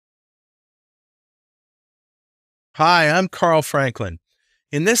Hi, I'm Carl Franklin.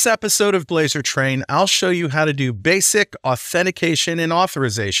 In this episode of Blazor Train, I'll show you how to do basic authentication and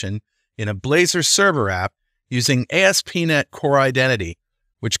authorization in a Blazor Server app using ASP.NET Core Identity,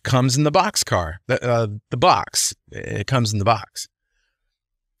 which comes in the box It comes in the box.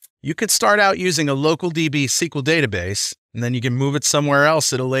 You could start out using a local DB SQL database, and then you can move it somewhere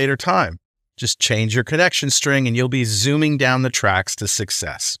else at a later time. Just change your connection string and you'll be zooming down the tracks to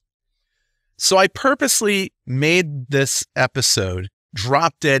success. So I purposely made this episode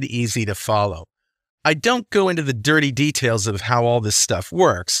drop dead easy to follow. I don't go into the dirty details of how all this stuff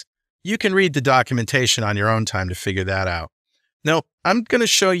works. You can read the documentation on your own time to figure that out. No, I'm going to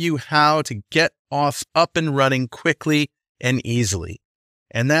show you how to get Auth up and running quickly and easily.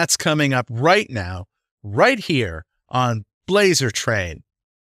 And that's coming up right now, right here on Blazor Train.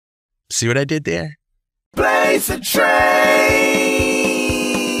 See what I did there? Blazor Train!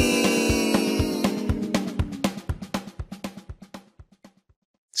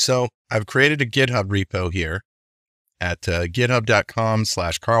 So I've created a GitHub repo here at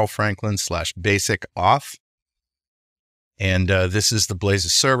github.com/carlfranklin/basic-auth. And this is the Blazor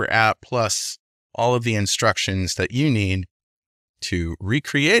Server app plus all of the instructions that you need to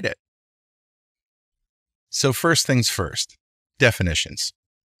recreate it. So first things first, definitions.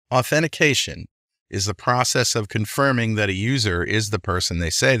 Authentication is the process of confirming that a user is the person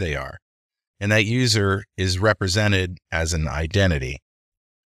they say they are, and that user is represented as an identity.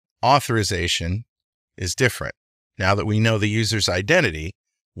 Authorization is different. Now that we know the user's identity,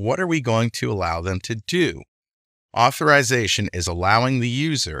 what are we going to allow them to do? Authorization is allowing the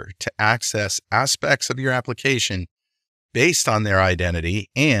user to access aspects of your application based on their identity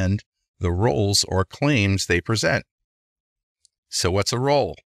and the roles or claims they present. So what's a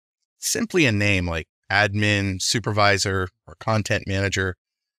role? Simply a name like admin, supervisor, or content manager.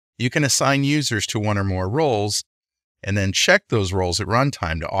 You can assign users to one or more roles and then check those roles at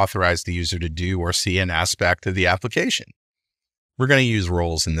runtime to authorize the user to do or see an aspect of the application. We're going to use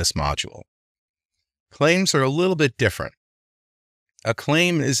roles in this module. Claims are a little bit different. A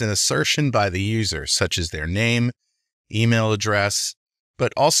claim is an assertion by the user, such as their name, email address,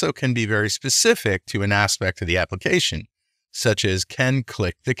 but also can be very specific to an aspect of the application, such as can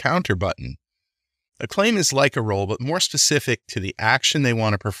click the counter button. A claim is like a role, but more specific to the action they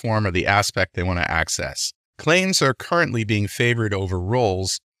want to perform or the aspect they want to access. Claims are currently being favored over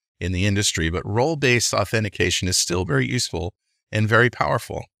roles in the industry, but role-based authentication is still very useful and very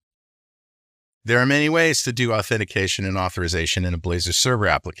powerful. There are many ways to do authentication and authorization in a Blazor Server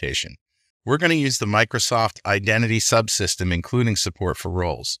application. We're going to use the Microsoft Identity subsystem, including support for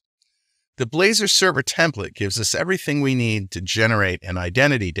roles. The Blazor Server template gives us everything we need to generate an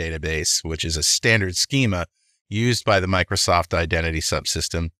identity database, which is a standard schema used by the Microsoft Identity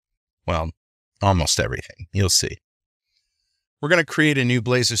subsystem. Well, almost everything. You'll see. We're going to create a new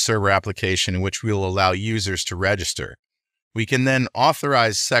Blazor Server application in which we will allow users to register. We can then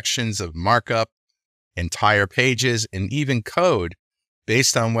authorize sections of markup, entire pages, and even code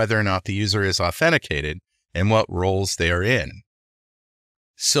based on whether or not the user is authenticated and what roles they are in.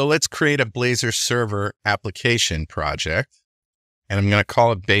 So let's create a Blazor Server application project, and I'm going to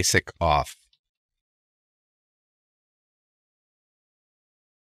call it Basic Auth.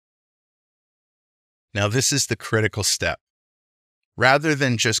 Now this is the critical step. Rather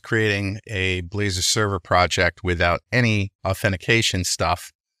than just creating a Blazor Server project without any authentication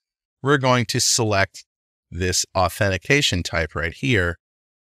stuff, we're going to select this authentication type right here,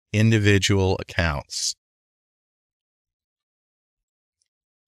 individual accounts.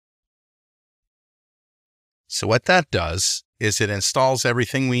 So what that does is it installs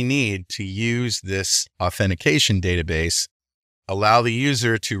everything we need to use this authentication database, allow the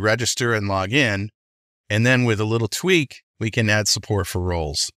user to register and log in, and then with a little tweak, we can add support for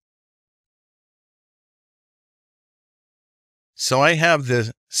roles. So I have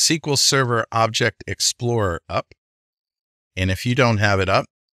the SQL Server Object Explorer up. And if you don't have it up,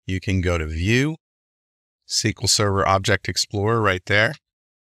 you can go to View, SQL Server Object Explorer right there.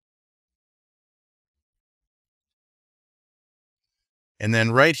 And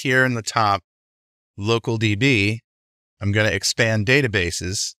then right here in the top, Local DB, I'm going to expand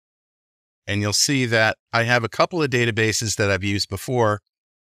databases. And you'll see that I have a couple of databases that I've used before,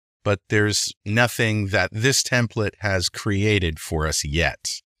 but there's nothing that this template has created for us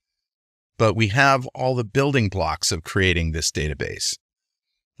yet. But we have all the building blocks of creating this database.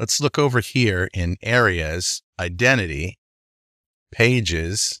 Let's look over here in Areas, Identity,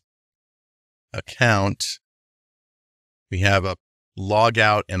 Pages, Account. We have a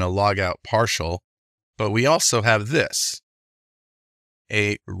logout and a logout partial, but we also have this.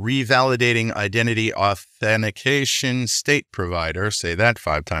 a revalidating identity authentication state provider, say that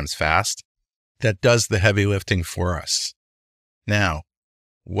 5 times fast, that does the heavy lifting for us. Now,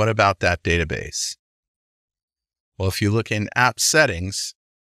 what about that database? Well, if you look in app settings,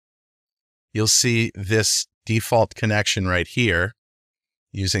 you'll see this default connection right here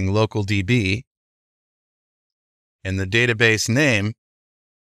using local DB, and the database name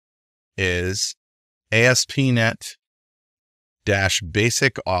is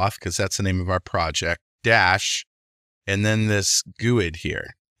ASP.NET-basic auth, because that's the name of our project, dash, and then this GUID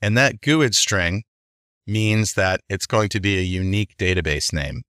here. And that GUID string means that it's going to be a unique database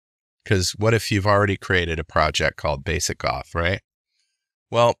name. Because what if you've already created a project called basic auth, right?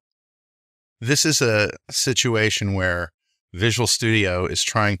 Well, this is a situation where Visual Studio is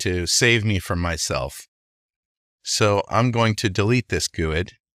trying to save me from myself. So I'm going to delete this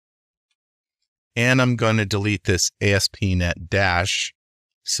GUID, and I'm going to delete this ASP.NET dash.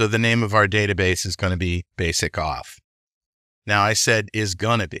 So the name of our database is going to be basic auth. Now I said is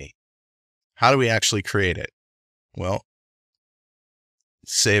going to be. How do we actually create it? Well,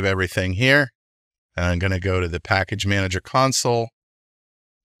 save everything here. And I'm going to go to the Package Manager console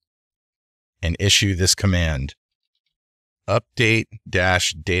and issue this command,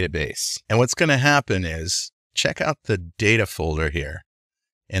 update-database. And what's going to happen is, check out the data folder here.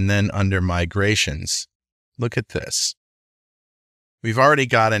 And then under migrations, look at this. We've already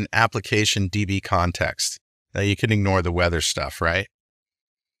got an application DB context. Now you can ignore the weather stuff, right?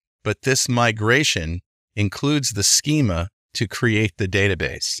 But this migration includes the schema to create the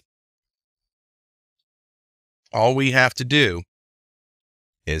database. All we have to do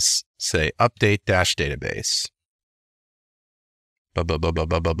is say update-database.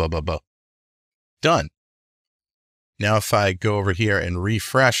 Done. Now if I go over here and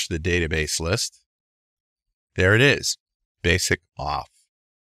refresh the database list, there it is, basic auth.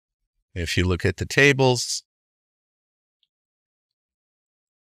 If you look at the tables,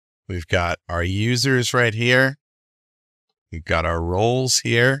 we've got our users right here. We've got our roles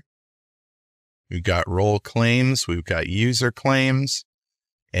here. We've got role claims. We've got user claims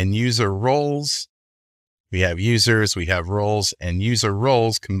and user roles. We have users, we have roles, and user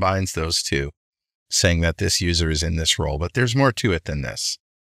roles combines those two, saying that this user is in this role. But there's more to it than this.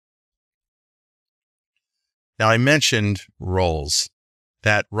 Now, I mentioned roles,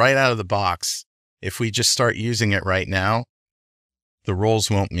 that right out of the box, if we just start using it right now, the roles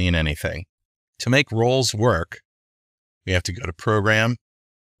won't mean anything. To make roles work, we have to go to Program,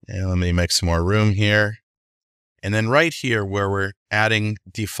 and let me make some more room here. And then right here where we're adding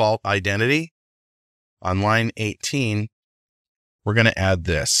default identity, on line 18, we're going to add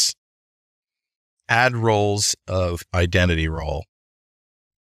this. Add roles of identity role.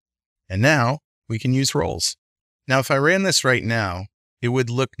 And now we can use roles. Now, if I ran this right now, it would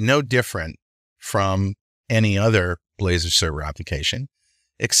look no different from any other Blazor Server application,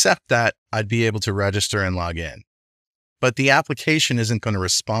 except that I'd be able to register and log in. But the application isn't going to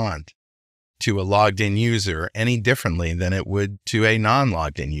respond to a logged in user any differently than it would to a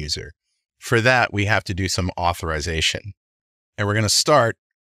non-logged in user. For that, we have to do some authorization. And we're going to start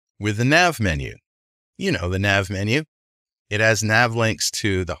with the nav menu. You know the nav menu. It has nav links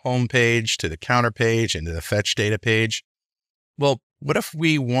to the home page, to the counter page, and to the fetch data page. Well, what if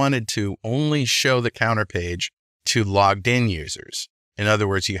we wanted to only show the counter page to logged in users? In other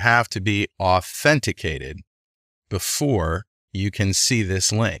words, you have to be authenticated before you can see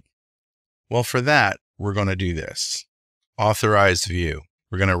this link. Well, for that, we're going to do this. Authorized view.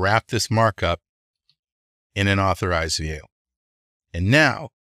 We're going to wrap this markup in an authorized view. And now,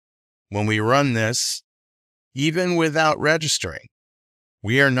 when we run this, even without registering,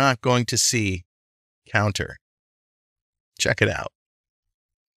 we are not going to see counter. Check it out.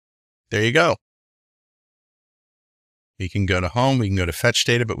 There you go. We can go to home, we can go to fetch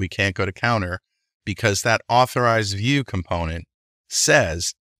data, but we can't go to counter because that authorized view component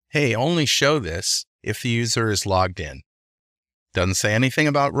says, hey, only show this if the user is logged in. Doesn't say anything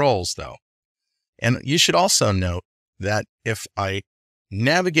about roles though. And you should also note that if I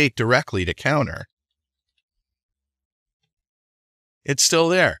navigate directly to counter, it's still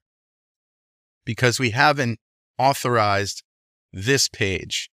there because we haven't authorized this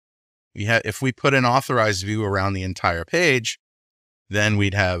page. If we put an authorized view around the entire page, then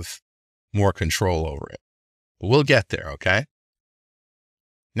we'd have more control over it. But we'll get there, okay?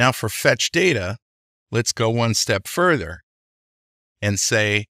 Now for fetch data, let's go one step further and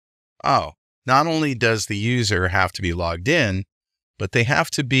say, oh, not only does the user have to be logged in, but they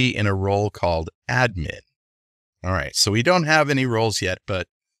have to be in a role called admin. All right, so we don't have any roles yet, but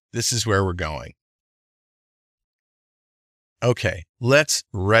this is where we're going. Okay, let's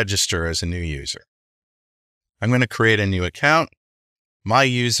register as a new user. I'm going to create a new account,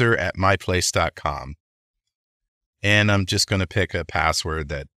 myuser@myplace.com. And I'm just going to pick a password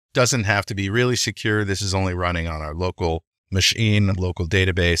that doesn't have to be really secure. This is only running on our local machine, local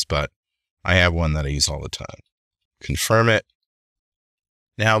database, but I have one that I use all the time. Confirm it.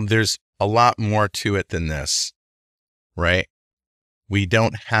 Now, there's a lot more to it than this, right? We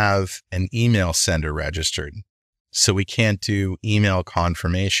don't have an email sender registered, so we can't do email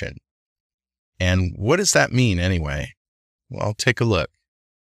confirmation. And what does that mean anyway? Well, take a look.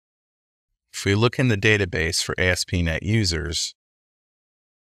 If we look in the database for ASP.NET users,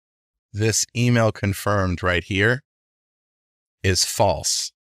 this email confirmed right here is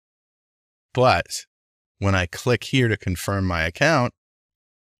false. But when I click here to confirm my account,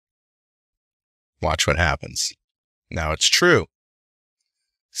 watch what happens. Now it's true.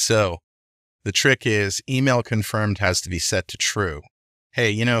 So the trick is email confirmed has to be set to true.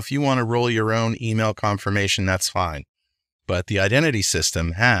 Hey, if you want to roll your own email confirmation, that's fine. But the identity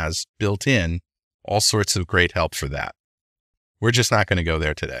system has built in all sorts of great help for that. We're just not going to go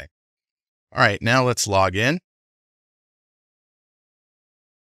there today. All right, now let's log in.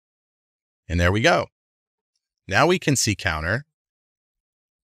 And there we go. Now we can see counter,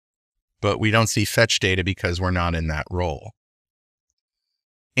 but we don't see fetch data because we're not in that role.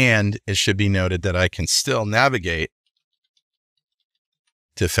 And it should be noted that I can still navigate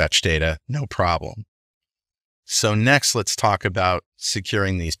to fetch data, no problem. So next, let's talk about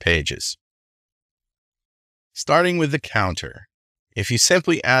securing these pages. Starting with the counter, if you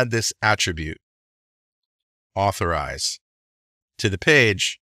simply add this attribute, authorize, to the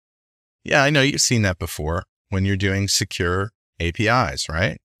page, yeah, I know you've seen that before when you're doing secure APIs,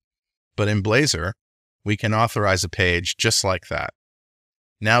 right? But in Blazor, we can authorize a page just like that.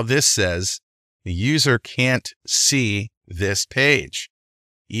 Now this says the user can't see this page,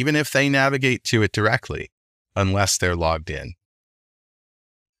 even if they navigate to it directly, unless they're logged in.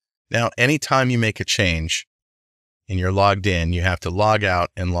 Now, anytime you make a change and you're logged in, you have to log out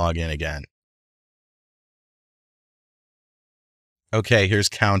and log in again. Okay, here's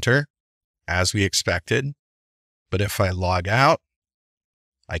counter, as we expected. But if I log out,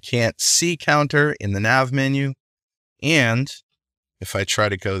 I can't see counter in the nav menu. And if I try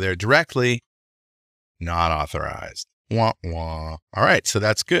to go there directly, not authorized. Wah, wah. All right, so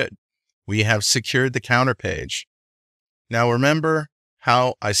that's good. We have secured the counter page. Now remember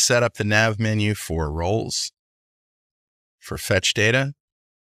how I set up the nav menu for roles, for fetch data?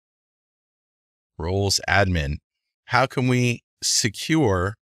 Roles admin. How can we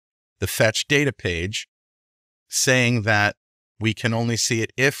secure the fetch data page saying that we can only see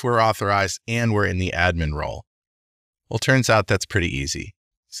it if we're authorized and we're in the admin role? Well, turns out that's pretty easy.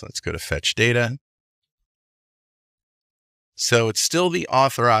 So let's go to fetch data. So it's still the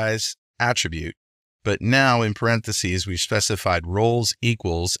authorize attribute, but now in parentheses, we've specified roles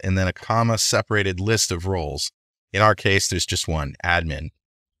equals and then a comma separated list of roles. In our case, there's just one, admin.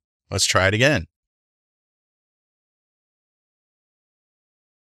 Let's try it again.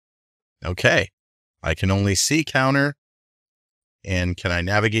 Okay, I can only see counter. And can I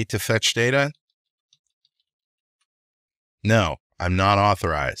navigate to fetch data? No, I'm not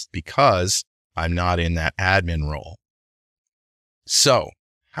authorized because I'm not in that admin role. So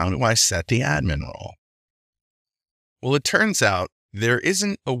how do I set the admin role? Well, it turns out there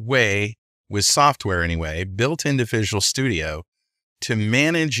isn't a way, with software anyway, built into Visual Studio to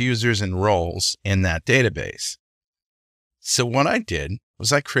manage users and roles in that database. So what I did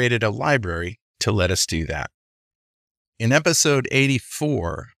was I created a library to let us do that. In episode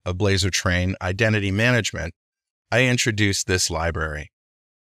 84 of Blazor Train Identity Management, I introduced this library,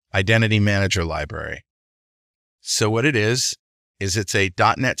 Identity Manager Library. So what it is it's a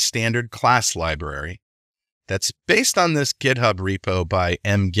 .NET Standard class library that's based on this GitHub repo by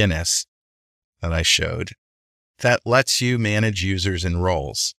M. Guinness that I showed that lets you manage users and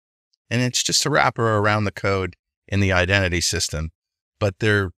roles. And it's just a wrapper around the code in the identity system, but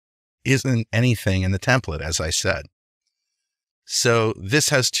there isn't anything in the template, as I said. So this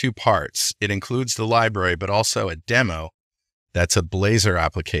has two parts. It includes the library, but also a demo that's a Blazor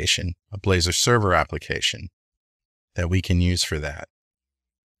application, a Blazor Server application that we can use for that.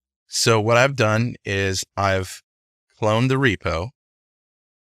 So what I've done is I've cloned the repo,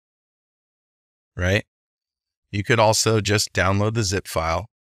 right? You could also just download the zip file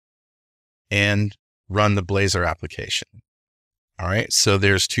and run the Blazor application. All right, so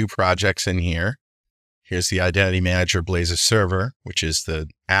there's two projects in here. Here's the Identity Manager Blazor Server, which is the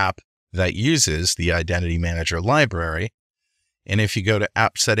app that uses the Identity Manager library. And if you go to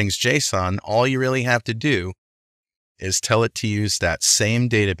app settings JSON, all you really have to do is tell it to use that same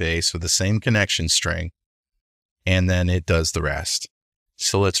database with the same connection string, and then it does the rest.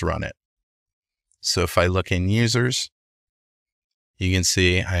 So let's run it. So if I look in users, you can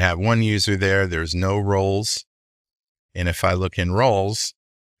see I have one user there. There's no roles. And if I look in roles,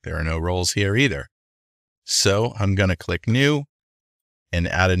 there are no roles here either. So I'm going to click new and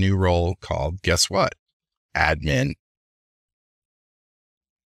add a new role called, guess what? Admin.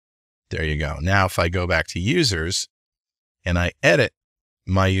 There you go. Now, if I go back to users and I edit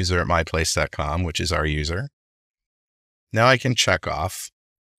my user at myplace.com, which is our user, now I can check off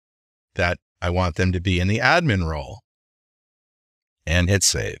that I want them to be in the admin role and hit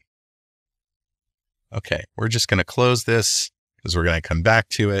save. Okay, we're just going to close this because we're going to come back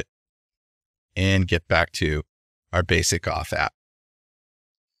to it and get back to our basic Auth app.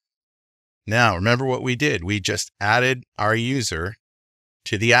 Now, remember what we did. We just added our user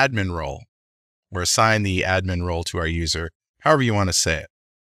to the admin role, or assigned the admin role to our user, however you want to say it.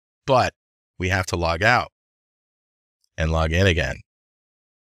 But we have to log out and log in again.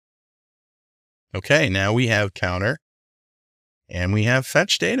 Okay, now we have counter and we have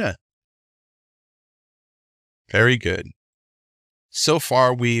fetch data. Very good. So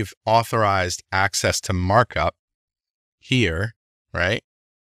far, we've authorized access to markup here, right?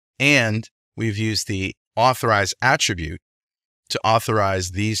 And we've used the authorize attribute to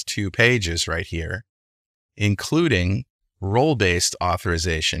authorize these two pages right here, including role-based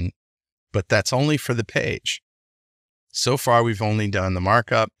authorization, but that's only for the page. So far, we've only done the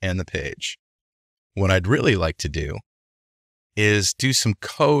markup and the page. What I'd really like to do is do some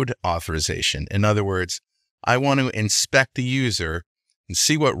code authorization. In other words, I want to inspect the user and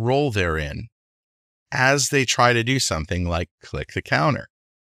see what role they're in as they try to do something like click the counter.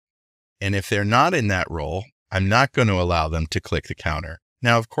 And if they're not in that role, I'm not going to allow them to click the counter.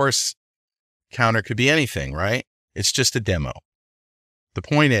 Now, of course, counter could be anything, right? It's just a demo. The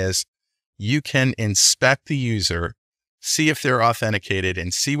point is, you can inspect the user, see if they're authenticated,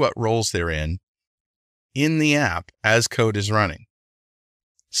 and see what roles they're in the app as code is running.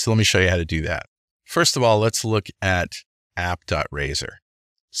 So let me show you how to do that. First of all, let's look at app.razor.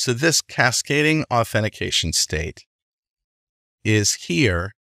 So this cascading authentication state is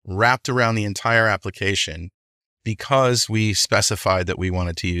here wrapped around the entire application because we specified that we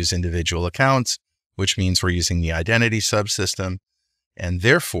wanted to use individual accounts, which means we're using the identity subsystem. And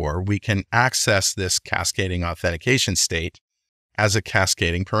therefore, we can access this cascading authentication state as a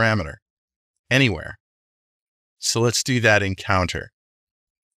cascading parameter anywhere. So let's do that in counter.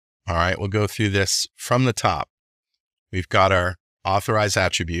 All right, we'll go through this from the top. We've got our authorize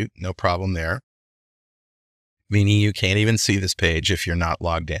attribute, no problem there, meaning you can't even see this page if you're not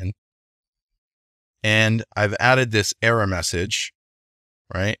logged in. And I've added this error message,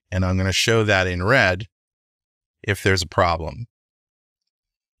 right? And I'm going to show that in red if there's a problem.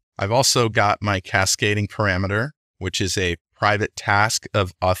 I've also got my cascading parameter, which is a private task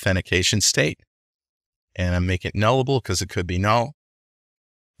of authentication state. And I make it nullable because it could be null.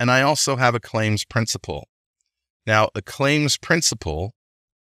 And I also have a claims principal. Now, a claims principal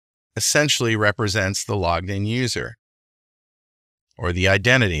essentially represents the logged in user or the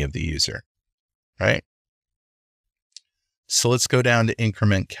identity of the user, right? So let's go down to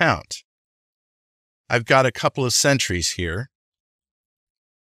increment count. I've got a couple of sentries here.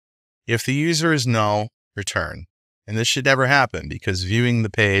 If the user is null, return. And this should never happen because viewing the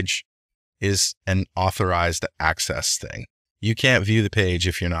page is an authorized access thing. You can't view the page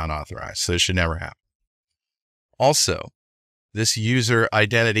if you're not authorized, so it should never happen. Also, this user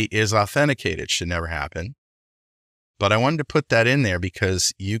identity is authenticated, should never happen. But I wanted to put that in there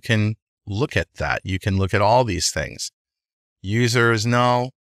because you can look at that. You can look at all these things. User is null,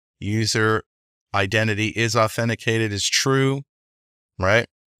 user identity is authenticated is true, right?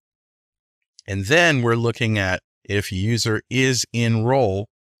 And then we're looking at if user is in role,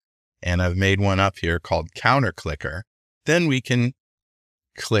 and I've made one up here called counter clicker, then we can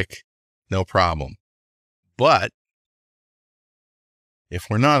click no problem. But if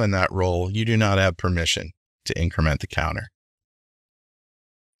we're not in that role, you do not have permission to increment the counter.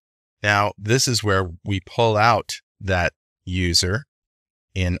 Now, this is where we pull out that user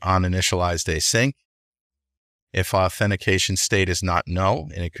in onInitialized async. If authentication state is not null,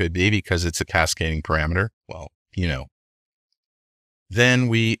 and it could be because it's a cascading parameter, well, you know, then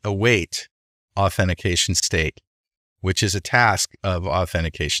we await authentication state, which is a task of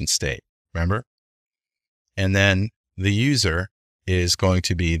authentication state, remember? And then the user is going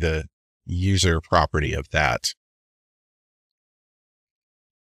to be the user property of that.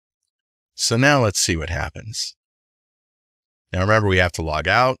 So now let's see what happens. Now remember, we have to log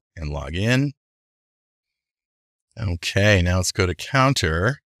out and log in. Okay, now let's go to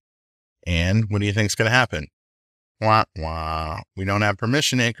counter. And what do you think is going to happen? Wah, wah. We don't have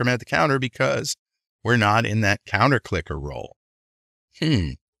permission to increment the counter because we're not in that counter clicker role.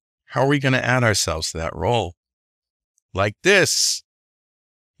 How are we going to add ourselves to that role? Like this,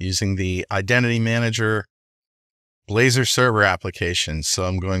 using the Identity Manager Blazor Server application. So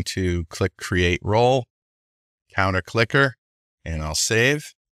I'm going to click Create Role, counter clicker, and I'll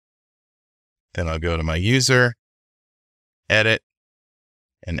save. Then I'll go to my user, edit,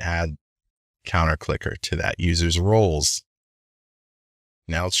 and add counter clicker to that user's roles.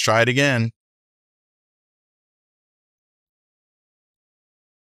 Now let's try it again.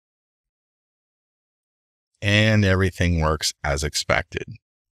 And everything works as expected.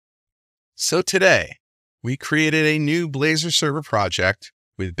 So today, we created a new Blazor Server project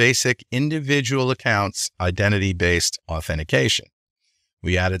with basic individual accounts identity-based authentication.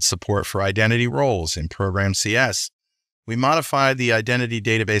 We added support for identity roles in Program CS. We modified the identity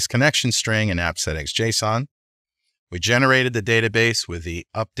database connection string in app.setXJSON. We generated the database with the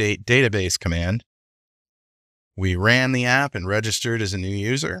update database command. We ran the app and registered as a new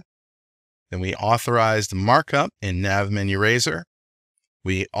user. Then we authorized markup in Nav Menu Razor.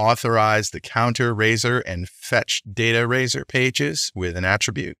 We authorized the counter razor and fetch data razor pages with an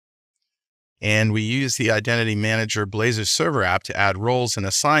attribute. And we used the Identity Manager Blazor Server app to add roles and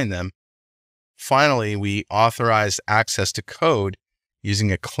assign them. Finally, we authorized access to code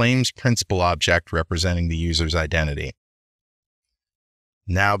using a claims principal object representing the user's identity.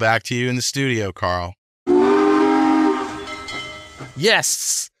 Now back to you in the studio, Carl.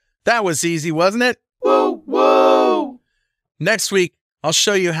 Yes! That was easy, wasn't it? Woo, woo! Next week, I'll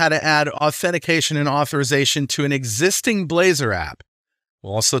show you how to add authentication and authorization to an existing Blazor app.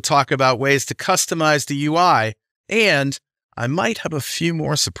 We'll also talk about ways to customize the UI, and I might have a few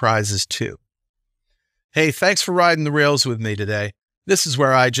more surprises too. Hey, thanks for riding the rails with me today. This is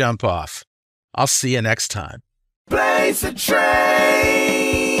where I jump off. I'll see you next time. Blazor Train!